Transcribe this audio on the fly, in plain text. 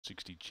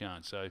60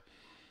 chance. So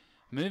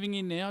moving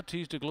in now,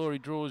 Tears to Glory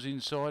draws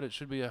inside. It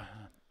should be a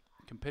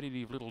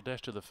competitive little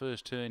dash to the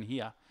first turn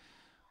here.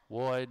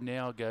 Wide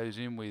now goes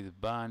in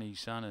with Barney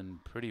Sun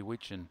and Pretty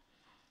Witch, and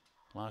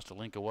last a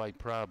link away,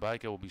 Pra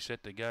Baker will be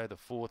set to go. The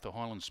fourth, the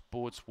Highland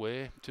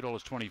Sportswear,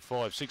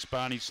 $2.25. 6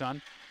 Barney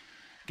Sun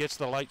gets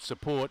the late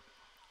support.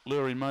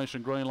 Lure in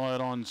motion, green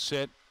light on,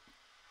 set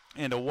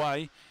and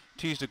away.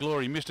 Tears to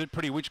Glory missed it.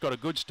 Pretty Witch got a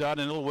good start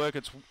and it'll work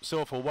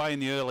itself away in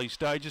the early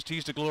stages.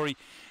 Tears to Glory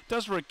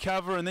does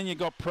recover, and then you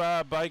got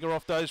Pra Baker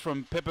off those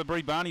from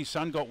Pepperberry. Barney's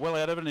Son got well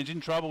out of it and is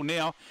in trouble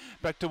now.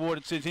 Back toward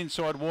it sits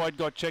inside wide,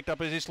 got checked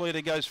up as this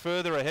leader goes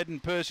further ahead in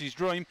Percy's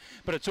Dream,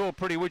 but it's all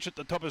Pretty Witch at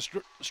the top of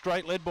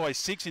straight, led by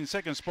 6 in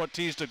second spot.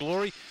 Tears to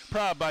Glory.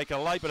 Pra Baker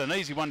late, but an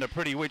easy one to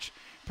Pretty Witch.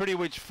 Pretty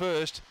Witch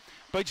first.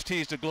 Beach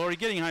Tears to Glory,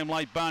 getting home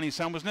late. Barney's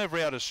Son was never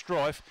out of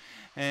strife,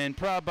 and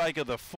Pra Baker